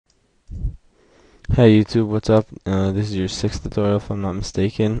Hey YouTube, what's up? This is your sixth tutorial if I'm not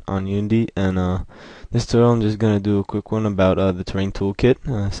mistaken on Unity, and this tutorial I'm just gonna do a quick one about the terrain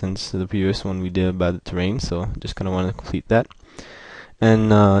toolkit, since the previous one we did about the terrain, so just gonna want to complete that. And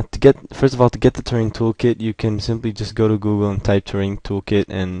first of all, to get the terrain toolkit, you can simply just go to Google and type terrain toolkit,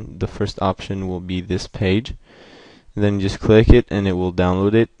 and the first option will be this page. Then you just click it, and it will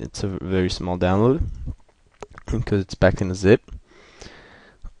download it. It's a very small download because it's back in a zip.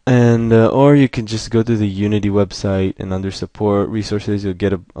 And or you can just go to the Unity website, and under support resources you'll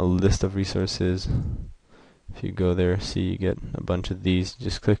get a list of resources. If you go there, see, you get a bunch of these.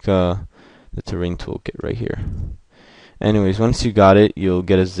 Just click the terrain toolkit right here. Anyways, once you got it, you'll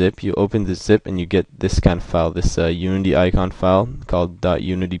get a zip. You open the zip and you get this kind of file, this Unity icon file called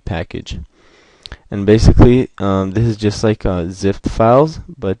 .unity package. And basically this is just like zipped files,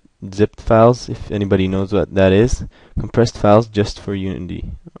 but zipped files, if anybody knows what that is, compressed files just for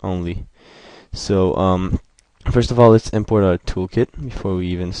Unity only. So first of all, let's import our toolkit before we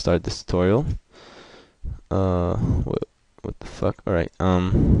even start this tutorial. What the fuck? Alright,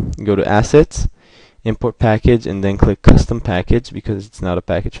 go to assets, import package, and then click custom package because it's not a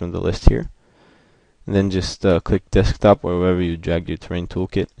package from the list here. And then just click desktop or wherever you dragged your terrain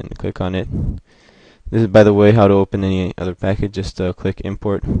toolkit and click on it. This is, by the way, how to open any other package. Just click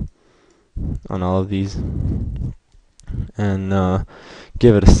import on all of these and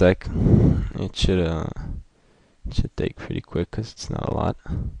give it a sec. It should take pretty quick because it's not a lot.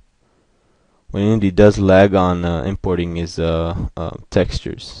 What Unity does lag on importing is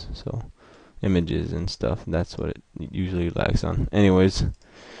textures, so images and stuff. That's what it usually lags on. Anyways,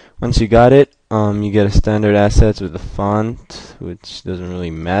 once you got it, you get a standard assets with a font, which doesn't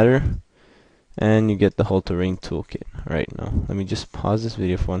really matter. And you get the whole terrain toolkit. Right, now let me just pause this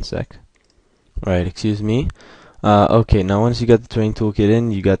video for 1 sec. Right, excuse me. Okay, now once you got the terrain toolkit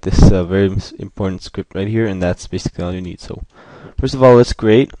in, you got this very important script right here, and that's basically all you need. So first of all, let's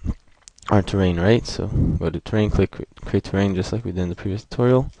create our terrain, right? So go to terrain, click create terrain, just like we did in the previous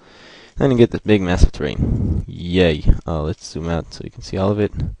tutorial. Then you get this big massive terrain. Yay. Let's zoom out so you can see all of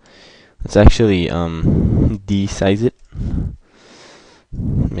it. Let's actually de-size it,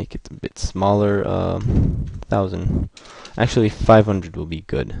 make it a bit smaller. 1000, actually 500 will be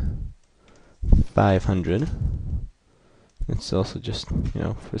good. 500. It's also just,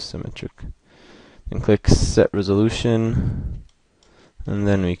 for symmetric. Then click set resolution, and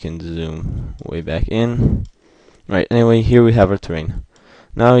then we can zoom way back in. Right, anyway, here we have our terrain.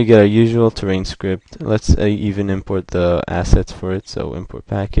 Now we get our usual terrain script. Let's even import the assets for it. So import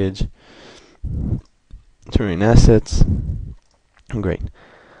package, terrain assets. Great.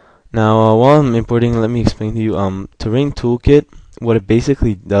 Now while I'm importing, let me explain to you terrain toolkit. What it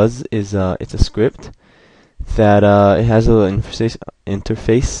basically does is it's a script that it has a little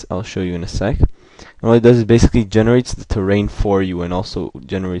interface. I'll show you in a sec. And what it does is basically generates the terrain for you, and also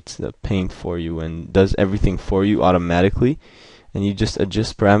generates the paint for you, and does everything for you automatically. And you just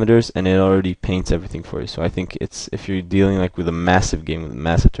adjust parameters, and it already paints everything for you. So I think it's, if you're dealing like with a massive game with a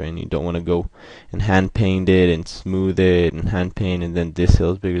massive terrain, you don't want to go and hand paint it and smooth it and hand paint, and then this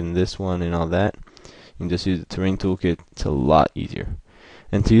hill is bigger than this one and all that. You can just use the terrain toolkit. It's a lot easier.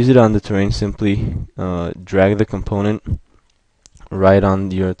 And to use it on the terrain, simply drag the component right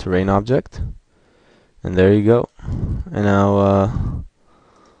on your terrain object, and there you go. And now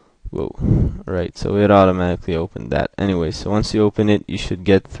whoa, right, so it automatically opened that. Anyway, so once you open it, you should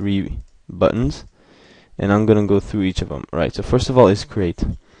get 3 buttons, and I'm gonna go through each of them. Right, so first of all is create.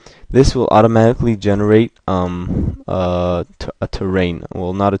 This will automatically generate a terrain.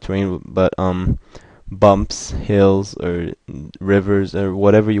 Well, not a terrain, but bumps, hills, or rivers, or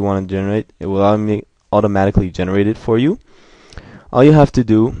whatever you want to generate. It will automatically generate it for you. All you have to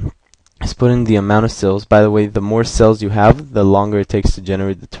do is put in the amount of cells. By the way, the more cells you have, the longer it takes to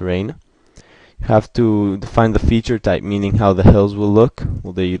generate the terrain. You have to define the feature type, meaning how the hills will look.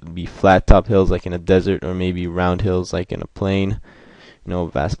 Will they be flat top hills like in a desert, or maybe round hills like in a plain, a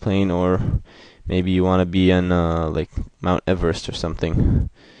vast plain, or maybe you want to be in like Mount Everest or something.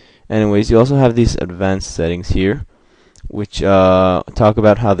 Anyways, you also have these advanced settings here, which talk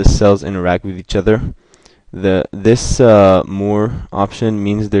about how the cells interact with each other. This more option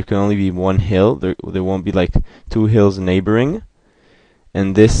means there can only be one hill. There won't be like 2 hills neighboring.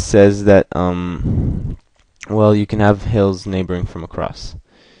 And this says that well, you can have hills neighboring from across.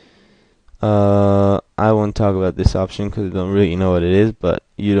 I won't talk about this option because I don't really know what it is, but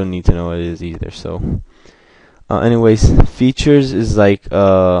you don't need to know what it is either. So anyways, features is like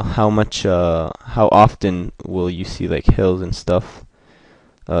how often will you see like hills and stuff.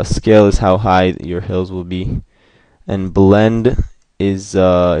 Scale is how high your hills will be, and blend is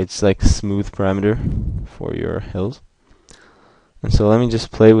it's like smooth parameter for your hills. And so let me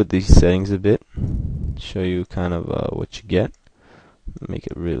just play with these settings a bit, show you kind of what you get. Make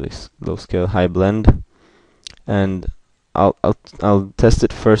it really low scale, high blend, and I'll test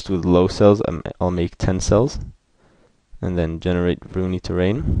it first with low cells. I'll make 10 cells, and then generate Rooney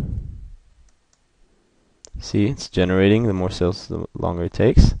terrain. See, it's generating. The more cells, the longer it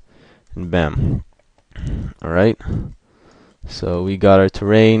takes, and bam. All right. So we got our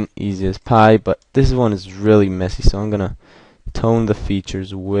terrain, easy as pie, but this one is really messy, so I'm gonna tone the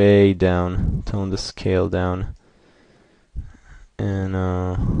features way down, tone the scale down, and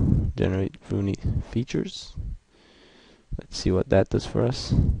generate Rooney features. Let's see what that does for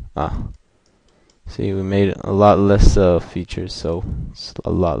us. See, we made a lot less features, so it's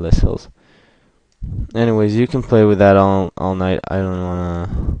a lot less hills. Anyways, you can play with that all night. I don't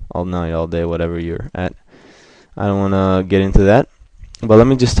wanna all night, all day, whatever you're at. I don't wanna get into that. But let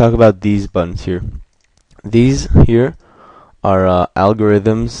me just talk about these buttons here. These here are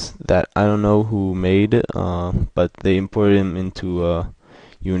algorithms that I don't know who made, but they imported them into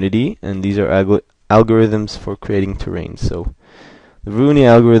Unity, and these are algorithms for creating terrain. So the Rooney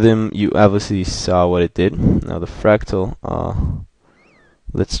algorithm, you obviously saw what it did. Now the fractal,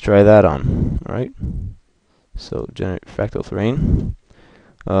 let's try that on. Alright, so generate fractal terrain.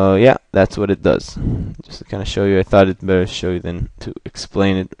 Yeah, that's what it does. Just to kind of show you, I thought it better show you than to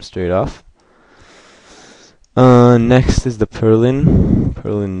explain it straight off. Next is the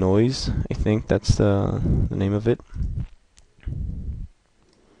Perlin noise. I think that's the name of it.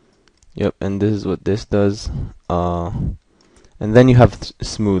 Yep, and this is what this does. And then you have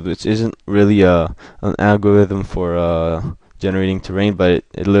smooth, which isn't really an algorithm for generating terrain, but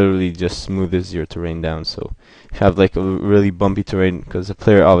it literally just smooths your terrain down. So if you have like a really bumpy terrain, because the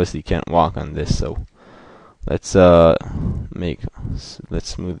player obviously can't walk on this, so let's smooth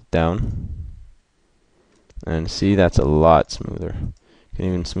it down. And see, that's a lot smoother. You can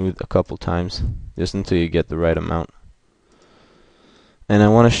even smooth a couple times, just until you get the right amount. And I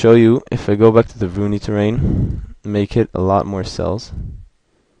want to show you, if I go back to the Rooney terrain, make it a lot more cells.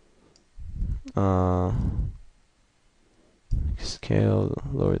 Scale,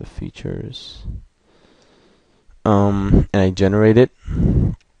 lower the features. And I generate it.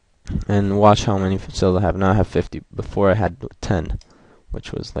 And watch how many cells I have. Now I have 50. Before I had 10.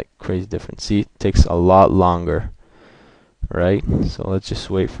 Which was like crazy different. See, it takes a lot longer, right? So let's just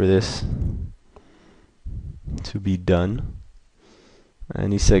wait for this to be done.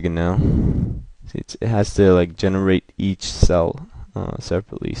 Any second now. See, it has to like generate each cell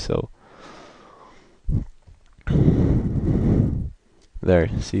separately. So there,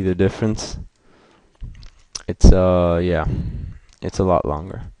 see the difference? It's yeah, it's a lot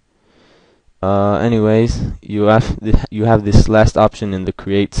longer. Anyways, you have this last option in the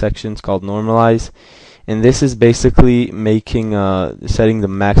create section. It's called normalize, and this is basically making setting the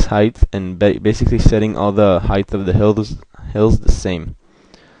max height and basically setting all the height of the hills the same.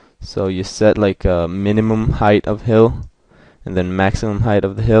 So you set like a minimum height of hill, and then maximum height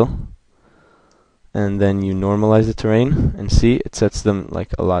of the hill, and then you normalize the terrain, and see, it sets them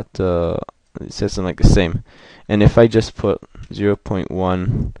like a lot. It sets them like the same. And if I just put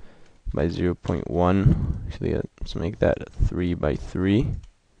 0.1 by 0.1, actually let's make that 3 by 3.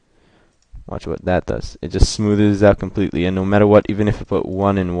 Watch what that does. It just smooths out completely, and no matter what, even if I put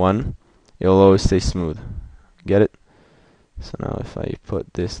 1 and 1, it'll always stay smooth. Get it? So now if I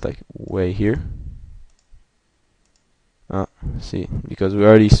put this like way here, see, because we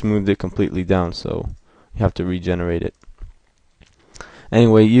already smoothed it completely down, so you have to regenerate it.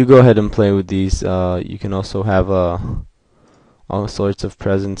 Anyway, you go ahead and play with these. You can also have all sorts of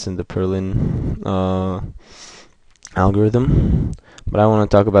presence in the Perlin algorithm, but I want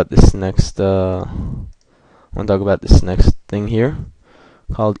to talk about this next. Thing here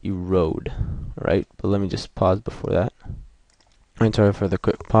called erode. Right, but let me just pause before that. I'm sorry for the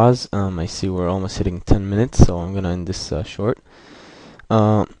quick pause. I see we're almost hitting 10 minutes, so I'm gonna end this short.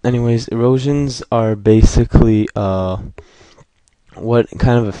 Anyways, erosions are basically what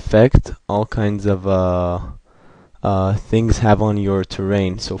kind of effect all kinds of things have on your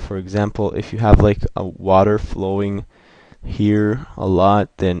terrain. So for example, if you have like a water flowing here a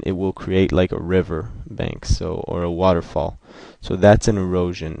lot, then it will create like a river bank, so, or a waterfall. So that's an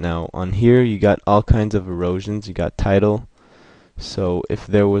erosion. Now on here you got all kinds of erosions. You got tidal. So if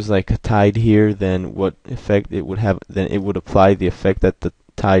there was like a tide here, then what effect it would have, then it would apply the effect that the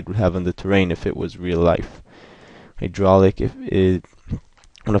tide would have on the terrain if it was real life. Hydraulic, if it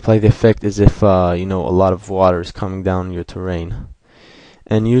would apply the effect as if you know, a lot of water is coming down your terrain.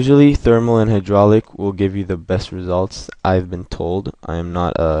 And usually thermal and hydraulic will give you the best results, I've been told. I am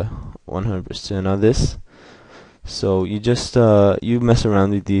not 100% on this. So you just you mess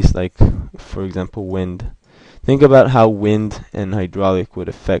around with these, like for example wind. Think about how wind and hydraulic would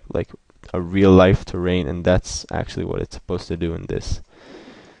affect like a real life terrain, and that's actually what it's supposed to do in this.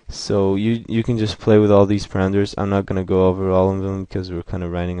 So you can just play with all these parameters. I'm not gonna go over all of them because we're kind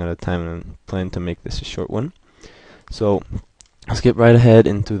of running out of time, and I'm planning to make this a short one. So let's get right ahead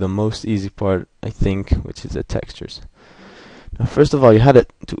into the most easy part, I think, which is the textures. Now, first of all, you have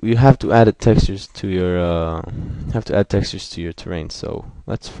to add textures to your terrain. So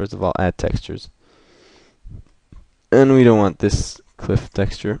let's first of all add textures, and we don't want this cliff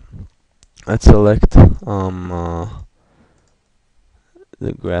texture. Let's select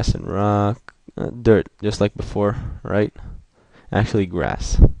the grass and rock, dirt, just like before, right? Actually,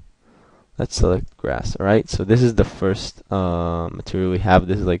 grass. Let's select grass. Alright, so this is the first material we have.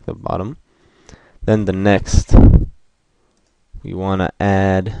 This is like the bottom. Then the next, we want to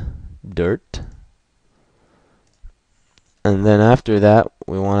add dirt. And then after that,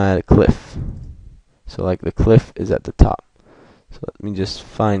 we want to add a cliff. So like the cliff is at the top. So let me just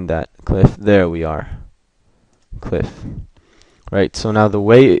find that cliff. There we are. Cliff. Right, so now the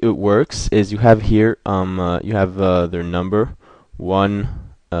way it works is you have here, you have their number 1,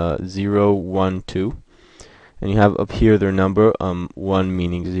 0, 1, 2, and you have up here their number 1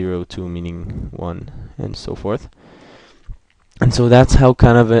 meaning 0, 2 meaning 1, and so forth. And so that's how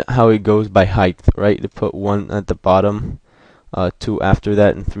how it goes by height, right? You put 1 at the bottom, 2 after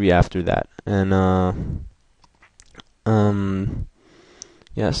that, and 3 after that. And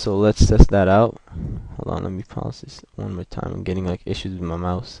yeah, so let's test that out. Hold on, let me pause this one more time. I'm getting like issues with my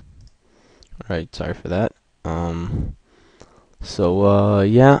mouse. Alright, sorry for that.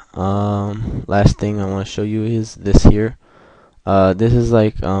 Yeah, last thing I want to show you is this here. This is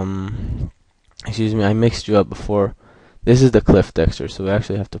like, excuse me, I mixed you up before. This is the cliff texture, so we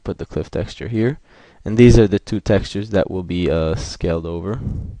actually have to put the cliff texture here. And these are the two textures that will be scaled over.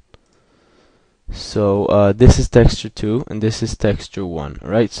 So this is texture 2 and this is texture 1,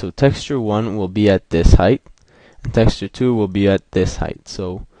 right? So texture 1 will be at this height and texture 2 will be at this height.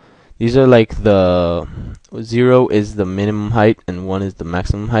 So these are like the 0 is the minimum height and 1 is the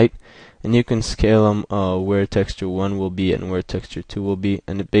maximum height, and you can scale them where texture 1 will be and where texture 2 will be,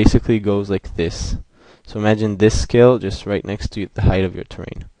 and it basically goes like this. So imagine this scale just right next to the height of your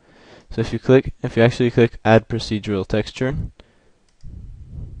terrain. So if you actually click add procedural texture,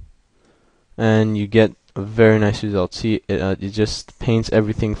 and you get a very nice result. See, it just paints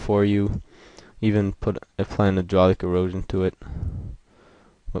everything for you. Even apply an hydraulic erosion to it.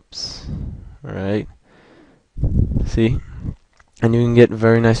 Whoops. Alright. See? And you can get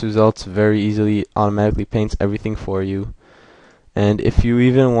very nice results very easily. Automatically paints everything for you. And if you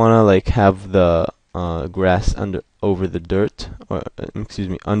even want to like have the grass over the dirt, or excuse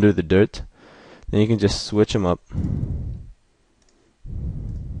me, under the dirt, then you can just switch them up.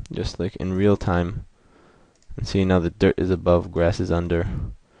 Just like in real time. And see, now the dirt is above, grass is under.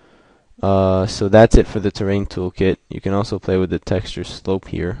 So that's it for the terrain toolkit. You can also play with the texture slope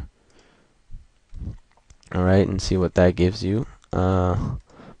here. Alright, and see what that gives you.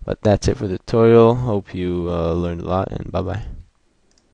 But that's it for the tutorial. Hope you learned a lot, and bye bye.